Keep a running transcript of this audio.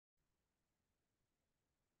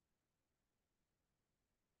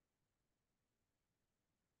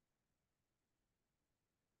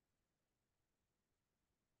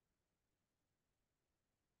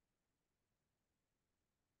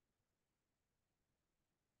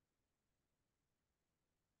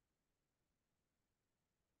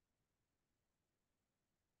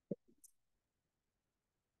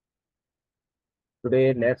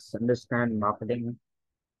Today, let's understand marketing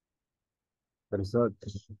research.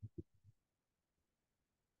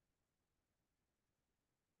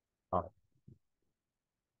 Uh,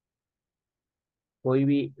 कोई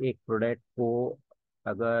भी एक प्रोडक्ट को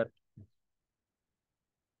अगर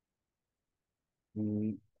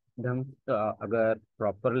हम्म, अगर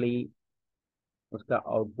प्रॉपरली उसका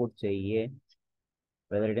आउटपुट चाहिए,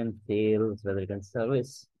 whether it in sales, whether it in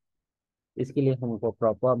service, इसके लिए हमको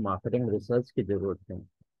प्रॉपर मार्केटिंग रिसर्च की जरूरत है।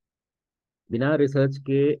 बिना रिसर्च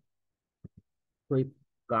के कोई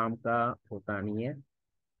काम का होता नहीं है।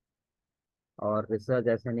 और रिसर्च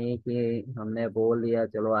ऐसा नहीं है कि हमने बोल दिया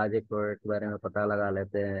चलो आज एक प्रोडक्ट के बारे में पता लगा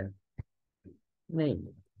लेते हैं। नहीं,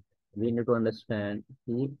 वी नीड टू अंडरस्टैंड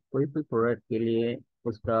कि कोई भी प्रोडक्ट के लिए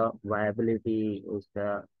उसका वायबिलिटी, उसका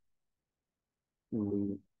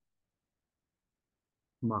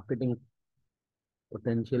marketing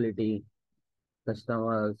potentiality,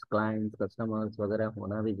 customers, clients, customers वगैरह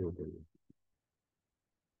होना भी जरूरी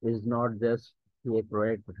है। इज नॉट जस्ट ये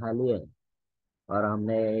प्रोडक्ट उठा लिए और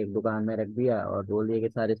हमने एक दुकान में रख दिया और बोल दिया कि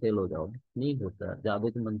सारे सेल हो जाओ। नहीं होता, जादू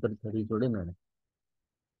की मंत्र थोड़ी थोड़ी ना है।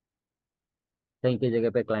 कहीं की जगह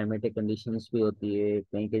पे क्लाइमेटिक कंडीशंस भी होती है,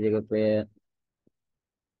 कहीं की जगह पे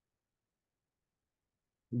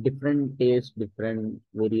डिफरेंट टेस्ट, डिफरेंट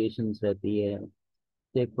वेरिएशंस रहती है।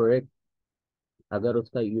 एक प्रोडक्ट अगर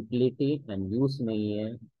उसका यूटिलिटी एंड यूज नहीं है,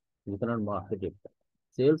 you cannot market it.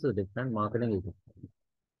 Sales is different, marketing is different.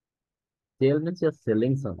 Cell means you are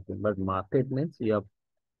selling something, but market means you are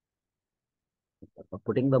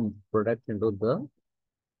putting the product into an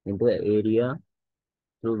area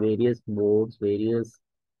through various modes, various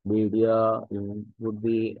media. You would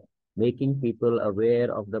be making people aware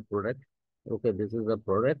of the product. Okay, this is a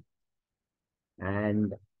product,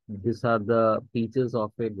 and these are the features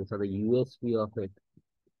of it. These are the USP of it.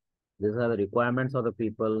 These are the requirements of the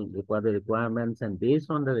people, require the requirements, and based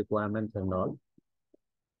on the requirements and all,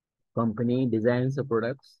 company designs the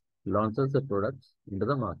products, launches the products into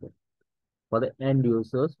the market for the end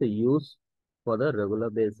users to use for the regular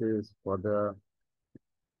basis, could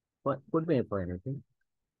be for anything.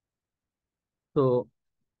 So,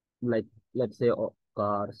 like, let's say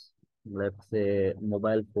cars, let's say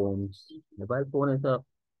mobile phones. Mobile phone is a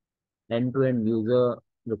end-to-end user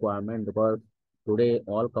requirement because today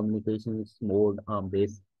all communications mode are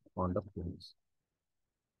based on the phones.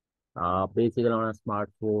 Basically, on a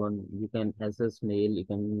smartphone, you can access mail, you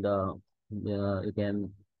can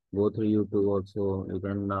go through YouTube also, you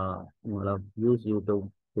can use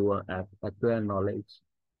YouTube to acquire knowledge,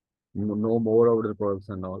 know more about the products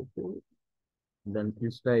and all. So then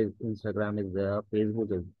Instagram is there,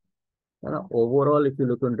 Facebook is. Overall, if you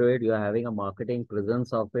look into it, you are having a marketing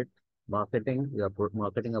presence of it, you are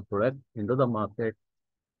marketing a product into the market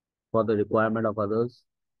for the requirement of others,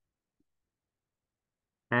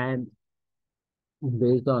 and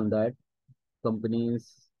based on that,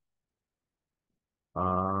 companies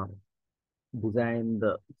uh, design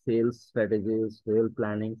the sales strategies, sales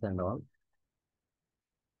plannings, and all.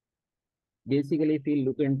 Basically, if you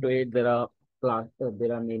look into it, there are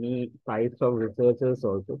many types of researchers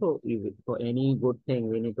also. So, for any good thing,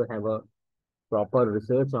 we need to have a proper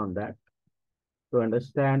research on that to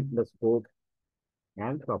understand the scope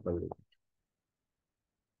and properly.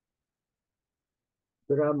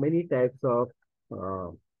 There are many types of,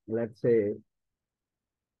 let's say,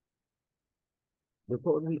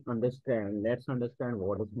 before we understand, let's understand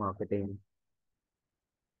what is marketing.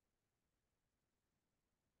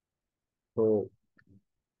 So,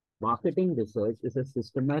 marketing research is a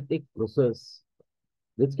systematic process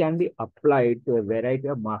which can be applied to a variety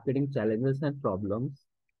of marketing challenges and problems.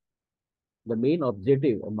 The main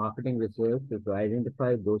objective of marketing research is to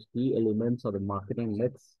identify those key elements of the marketing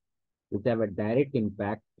mix which have a direct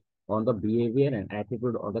impact on the behavior and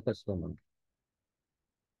attitude of the customer.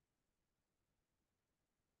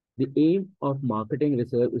 The aim of marketing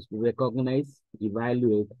research is to recognize,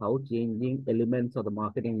 evaluate how changing elements of the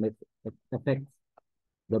marketing mix affects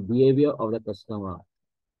the behavior of the customer.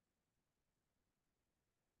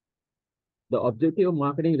 The objective of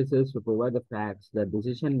marketing research is to provide the facts that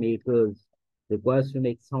decision makers requires to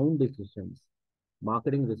make sound decisions.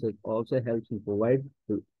 Marketing research also helps in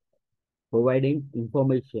providing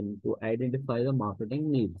information to identify the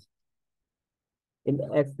marketing needs. In the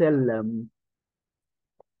SLM,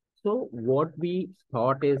 so what we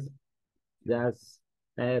thought is just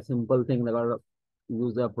a simple thing about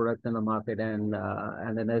use the product in the market, and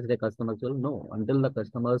then as the customers will know until the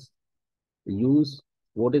customers use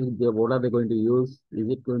what are they going to use? Is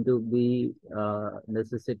it going to be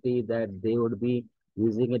necessity that they would be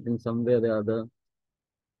using it in some way or the other?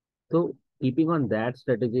 So Keeping on that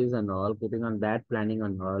strategies and all, keeping on that planning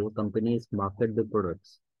and all, companies market the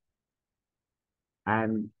products.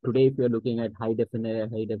 And today, if you're looking at high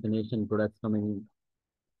definition products coming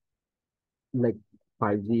like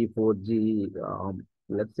 5G, 4G,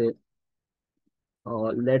 let's say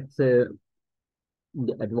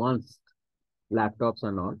the advanced laptops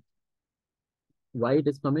and all. Why it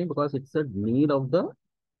is coming? Because it's a need of the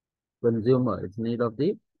consumer. It's need of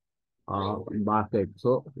the market.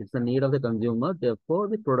 So it's the need of the consumer. Therefore,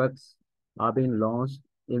 the products are being launched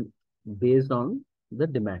in based on the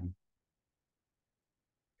demand.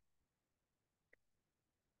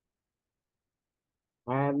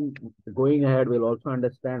 And going ahead, we'll also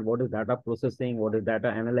understand what is data processing, what is data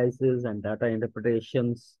analysis, and data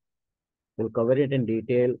interpretations. We'll cover it in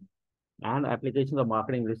detail and applications of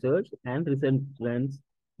marketing research and recent trends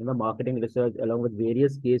in the marketing research along with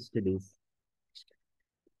various case studies.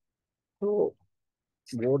 So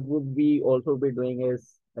what would we also be doing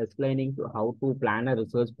is explaining to how to plan a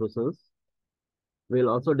research process. We'll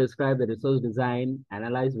also describe the research design,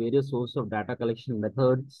 analyze various sources of data collection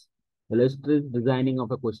methods, illustrate designing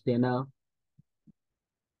of a questionnaire,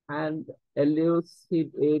 and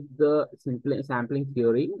elucidate the sampling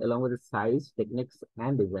theory along with the size, techniques,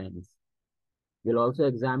 and designs. We'll also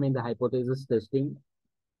examine the hypothesis testing,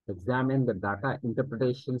 examine the data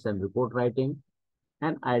interpretations and report writing,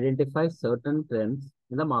 and identify certain trends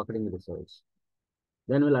in the marketing research.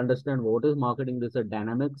 Then we'll understand what is marketing research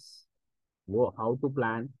dynamics, how to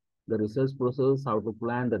plan the research process, how to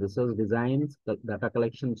plan the research designs, the data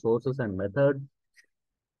collection sources and methods,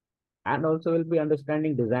 and also we'll be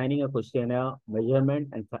understanding designing a questionnaire, measurement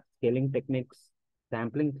and scaling techniques,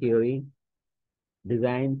 sampling theory,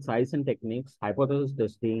 design, size and techniques, hypothesis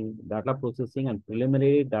testing, data processing, and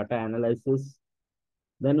preliminary data analysis.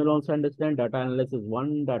 Then we'll also understand data analysis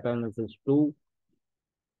 1, data analysis 2,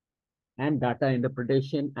 and data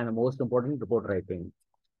interpretation, and the most important, report writing.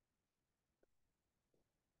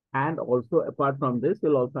 And also, apart from this,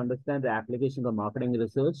 we'll also understand the application of marketing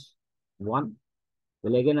research 1.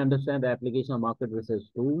 We'll again understand the application of market research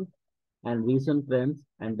 2, and recent trends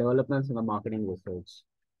and developments in the marketing research.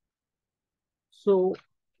 So,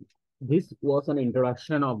 this was an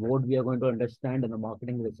introduction of what we are going to understand in the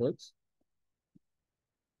marketing research.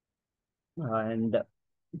 And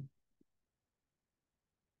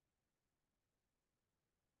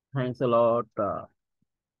thanks a lot.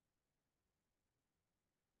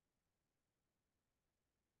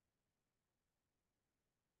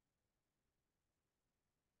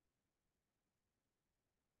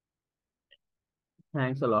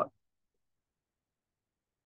 Thanks a lot.